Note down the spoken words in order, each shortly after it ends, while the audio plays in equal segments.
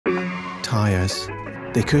Tires.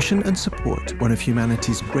 They cushion and support one of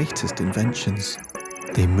humanity's greatest inventions.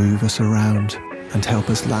 They move us around and help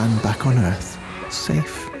us land back on Earth,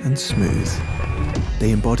 safe and smooth.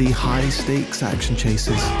 They embody high-stakes action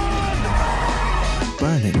chases.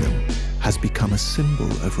 Burning them has become a symbol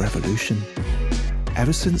of revolution.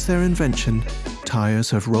 Ever since their invention, tires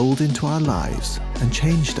have rolled into our lives and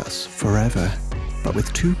changed us forever. But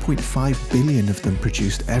with 2.5 billion of them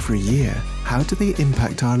produced every year, how do they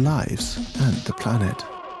impact our lives and the planet?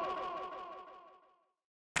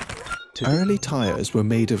 Early tires were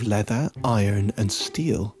made of leather, iron, and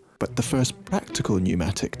steel, but the first practical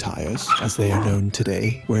pneumatic tires, as they are known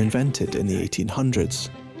today, were invented in the 1800s.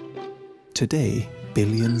 Today,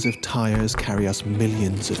 billions of tires carry us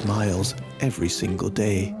millions of miles every single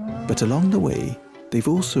day. But along the way, they've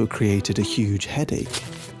also created a huge headache.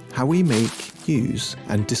 How we make, use,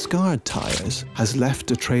 and discard tires has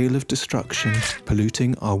left a trail of destruction,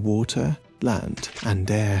 polluting our water, land,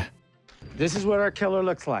 and air. This is what our killer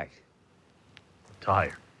looks like.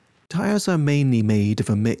 Tire. Tires are mainly made of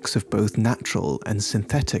a mix of both natural and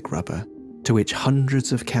synthetic rubber, to which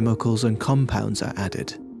hundreds of chemicals and compounds are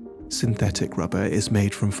added. Synthetic rubber is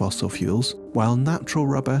made from fossil fuels, while natural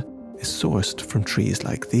rubber is sourced from trees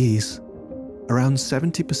like these. Around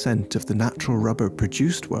 70% of the natural rubber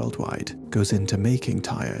produced worldwide goes into making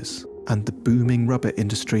tires, and the booming rubber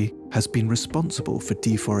industry has been responsible for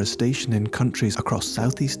deforestation in countries across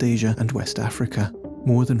Southeast Asia and West Africa.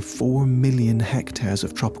 More than 4 million hectares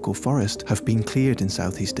of tropical forest have been cleared in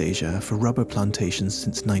Southeast Asia for rubber plantations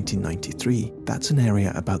since 1993. That's an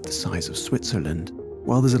area about the size of Switzerland.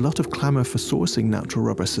 While there's a lot of clamour for sourcing natural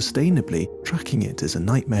rubber sustainably, tracking it is a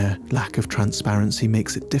nightmare. Lack of transparency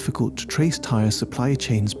makes it difficult to trace tyre supply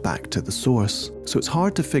chains back to the source. So it's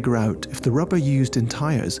hard to figure out if the rubber used in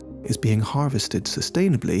tyres is being harvested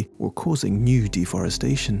sustainably or causing new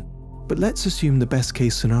deforestation. But let's assume the best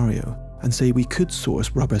case scenario and say we could source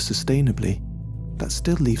rubber sustainably. That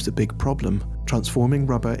still leaves a big problem. Transforming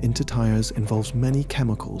rubber into tyres involves many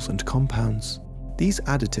chemicals and compounds. These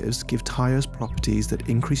additives give tyres properties that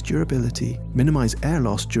increase durability, minimize air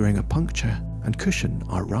loss during a puncture, and cushion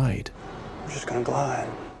our ride. We're just gonna glide.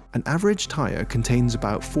 An average tyre contains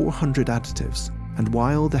about 400 additives, and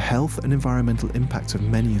while the health and environmental impacts of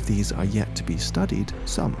many of these are yet to be studied,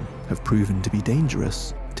 some have proven to be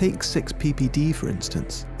dangerous. Take 6-PPD for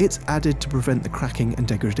instance. It's added to prevent the cracking and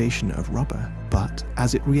degradation of rubber, but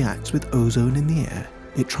as it reacts with ozone in the air,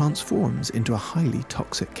 it transforms into a highly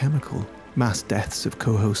toxic chemical. Mass deaths of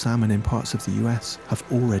coho salmon in parts of the US have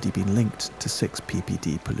already been linked to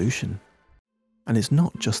 6-PPD pollution. And it's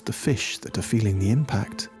not just the fish that are feeling the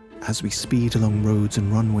impact. As we speed along roads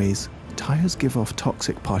and runways, tyres give off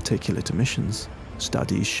toxic particulate emissions.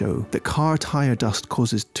 Studies show that car tyre dust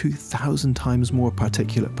causes 2,000 times more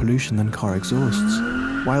particulate pollution than car exhausts.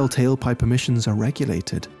 While tailpipe emissions are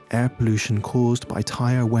regulated, air pollution caused by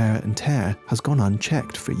tyre wear and tear has gone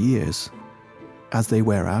unchecked for years. As they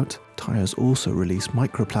wear out, tyres also release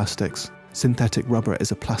microplastics. Synthetic rubber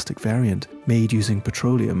is a plastic variant made using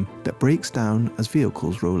petroleum that breaks down as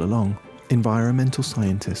vehicles roll along. Environmental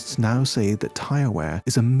scientists now say that tyre wear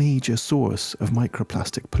is a major source of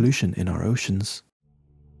microplastic pollution in our oceans.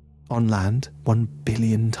 On land, 1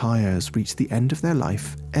 billion tyres reach the end of their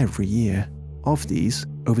life every year. Of these,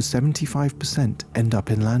 over 75% end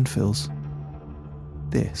up in landfills.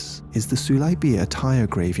 This is the Sulaybia tyre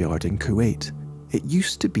graveyard in Kuwait. It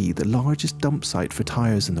used to be the largest dump site for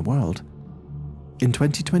tyres in the world. In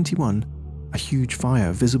 2021, a huge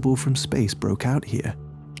fire visible from space broke out here.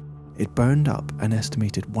 It burned up an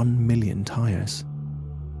estimated 1 million tyres.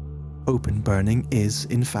 Open burning is,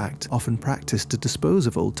 in fact, often practiced to dispose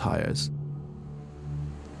of old tyres.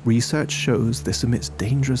 Research shows this emits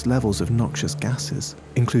dangerous levels of noxious gases,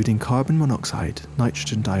 including carbon monoxide,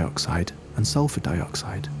 nitrogen dioxide, and sulfur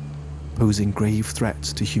dioxide, posing grave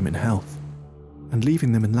threats to human health. And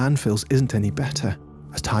leaving them in landfills isn't any better.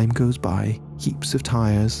 As time goes by, heaps of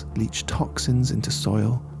tyres leach toxins into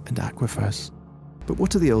soil and aquifers. But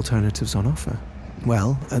what are the alternatives on offer?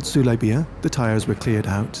 Well, at Sulaybia, the tyres were cleared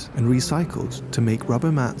out and recycled to make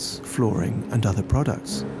rubber mats, flooring, and other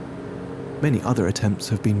products. Many other attempts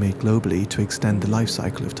have been made globally to extend the life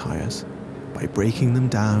cycle of tyres by breaking them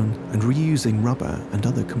down and reusing rubber and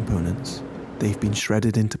other components. They've been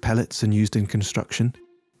shredded into pellets and used in construction.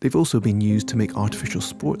 They've also been used to make artificial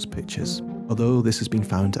sports pitches, although this has been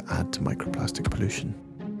found to add to microplastic pollution.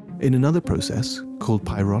 In another process, called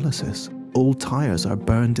pyrolysis, old tyres are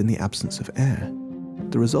burned in the absence of air.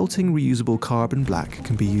 The resulting reusable carbon black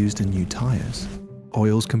can be used in new tyres.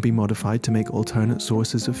 Oils can be modified to make alternate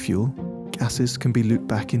sources of fuel. Gases can be looped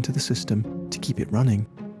back into the system to keep it running.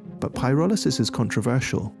 But pyrolysis is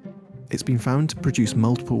controversial. It's been found to produce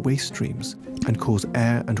multiple waste streams and cause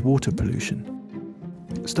air and water pollution.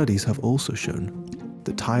 Studies have also shown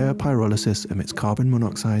that tire pyrolysis emits carbon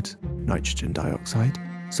monoxide, nitrogen dioxide,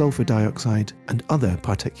 sulfur dioxide, and other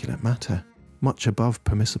particulate matter, much above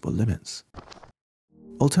permissible limits.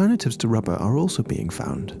 Alternatives to rubber are also being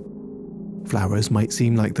found. Flowers might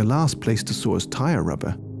seem like the last place to source tire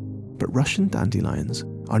rubber, but Russian dandelions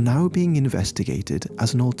are now being investigated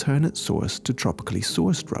as an alternate source to tropically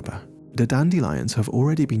sourced rubber. The dandelions have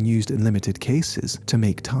already been used in limited cases to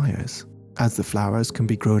make tires. As the flowers can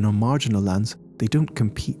be grown on marginal lands, they don't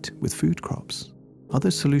compete with food crops. Other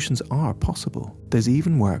solutions are possible. There's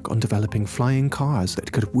even work on developing flying cars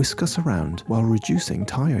that could whisk us around while reducing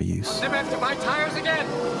tire use. Never have to buy tires again!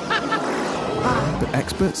 But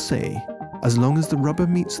experts say, as long as the rubber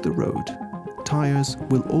meets the road, tires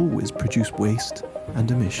will always produce waste and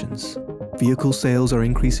emissions. Vehicle sales are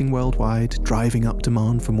increasing worldwide, driving up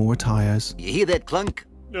demand for more tires. You hear that clunk?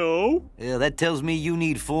 No. Yeah, that tells me you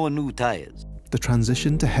need 4 new tires. The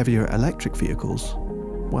transition to heavier electric vehicles,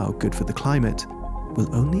 while good for the climate,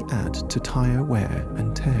 will only add to tire wear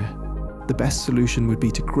and tear. The best solution would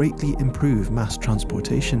be to greatly improve mass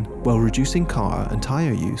transportation while reducing car and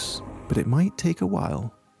tire use, but it might take a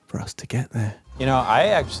while for us to get there. You know, I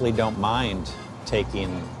actually don't mind taking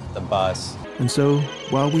the bus. And so,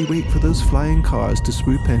 while we wait for those flying cars to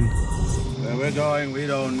swoop in, Where we're going, we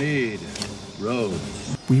don't need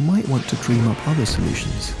roads. we might want to dream up other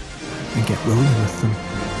solutions and get rolling with them.